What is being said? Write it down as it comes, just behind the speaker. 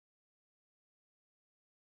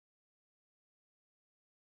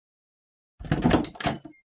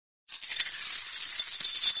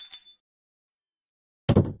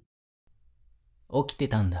起きて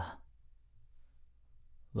たんだ。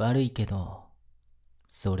悪いけど、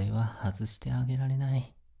それは外してあげられな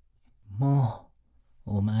い。も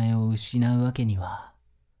う、お前を失うわけには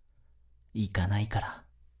いかないから。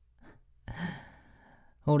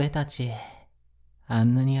俺たち、あ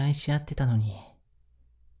んなに愛し合ってたのに、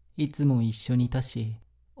いつも一緒にいたし、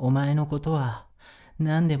お前のことは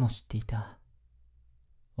何でも知っていた。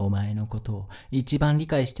お前のことを一番理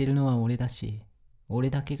解してるのは俺だし、俺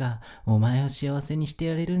だけがお前を幸せにして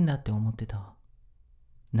やれるんだって思ってた。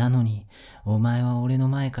なのに、お前は俺の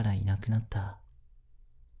前からいなくなった。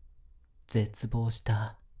絶望し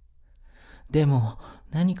た。でも、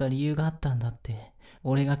何か理由があったんだって。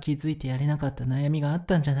俺が気づいてやれなかった悩みがあっ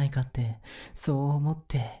たんじゃないかって、そう思っ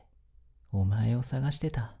て、お前を探して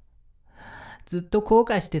た。ずっと後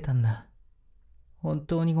悔してたんだ。本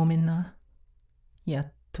当にごめんな。や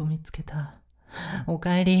っと見つけた。お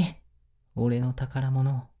かえり。俺の宝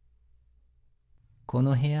物。こ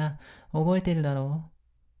の部屋、覚えてるだろ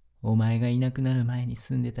う？お前がいなくなる前に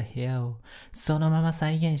住んでた部屋をそのまま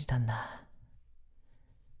再現したんだ。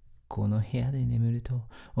この部屋で眠ると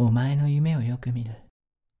お前の夢をよく見る。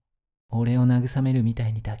俺を慰めるみた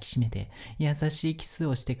いに抱きしめて優しいキス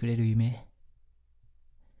をしてくれる夢。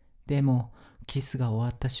でもキスが終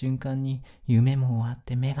わった瞬間に夢も終わっ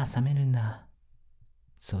て目が覚めるんだ。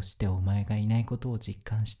そしてお前がいないことを実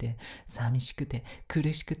感して寂しくて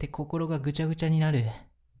苦しくて心がぐちゃぐちゃになる。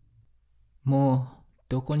もう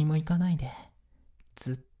どこにも行かないで。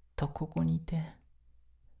ずっとここにいて。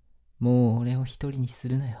もう俺を一人にす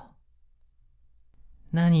るなよ。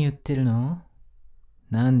何言ってるの？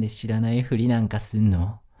なんで知らないふりなんかすん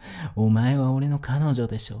の？お前は俺の彼女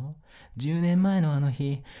でしょ？ 10 年前のあの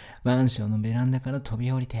日、マンションのベランダから飛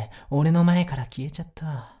び降りて俺の前から消えちゃっ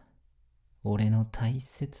た。俺の大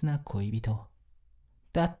切な恋人。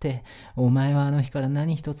だってお前はあの日から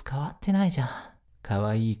何一つ変わってないじゃん。可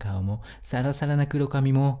愛い顔もサラサラな黒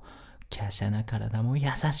髪も華奢な体も優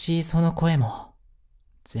しいその声も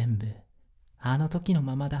全部あの時の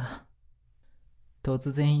ままだ。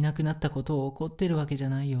突然いなくなったことを怒ってるわけじゃ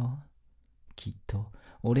ないよ。きっと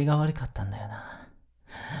俺が悪かったんだよな。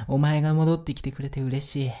お前が戻ってきてくれて嬉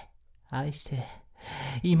しい。愛してる。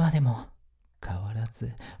今でも変わら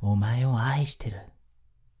ずお前を愛してる。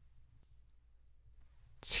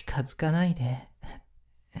近づかないで。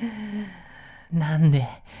なんで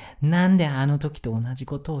あの時と同じ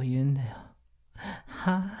ことを言うんだよ。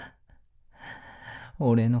はあ、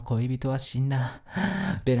俺の恋人は死んだ。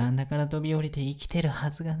ベランダから飛び降りて生きてるは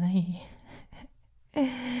ずがない。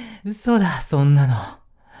嘘だ、そんなの。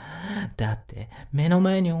だって目の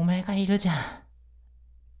前にお前がいるじゃん。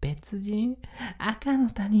別人？赤の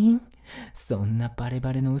他人？そんなバレ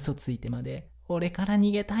バレの嘘ついてまで俺から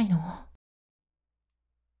逃げたいの？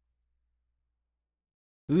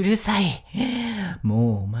うるさい。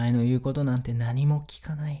もうお前の言うことなんて何も聞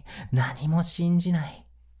かない。何も信じない。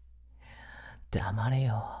黙れ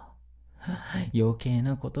よ。余計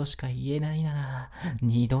なことしか言えないなら、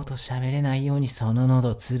二度と喋れないようにその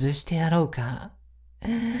喉潰してやろうか。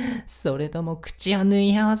それとも口を縫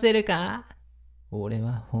い合わせるか。俺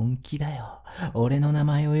は本気だよ。俺の名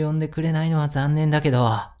前を呼んでくれないのは残念だけど、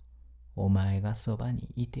お前がそばに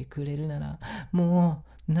いてくれるなら、も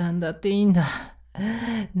う何だっていいんだ。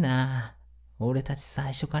なあ、俺たち最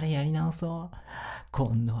初からやり直そう。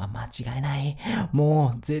今度は間違いない。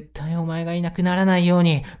もう絶対お前がいなくならないよう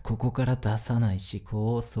に、ここから出さないし、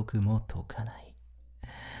拘束も解かない。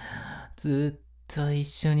ずっと一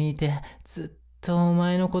緒にいて、ずっとお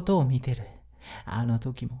前のことを見てる。あの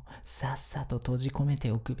時もさっさと閉じ込め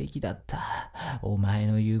ておくべきだった。お前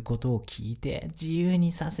の言うことを聞いて自由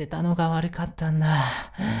にさせたのが悪かったんだ。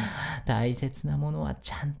大切なものは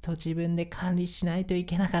ちゃんと自分で管理しないとい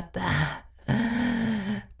けなかった。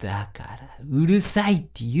だからうるさいっ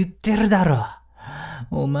て言ってるだろ。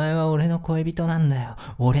お前は俺の恋人なんだよ。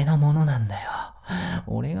俺のものなんだよ。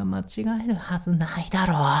俺が間違えるはずないだ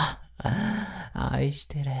ろ。愛し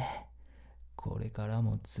てる。これから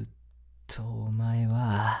もずっとお前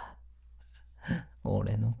は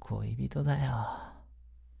俺の恋人だよ。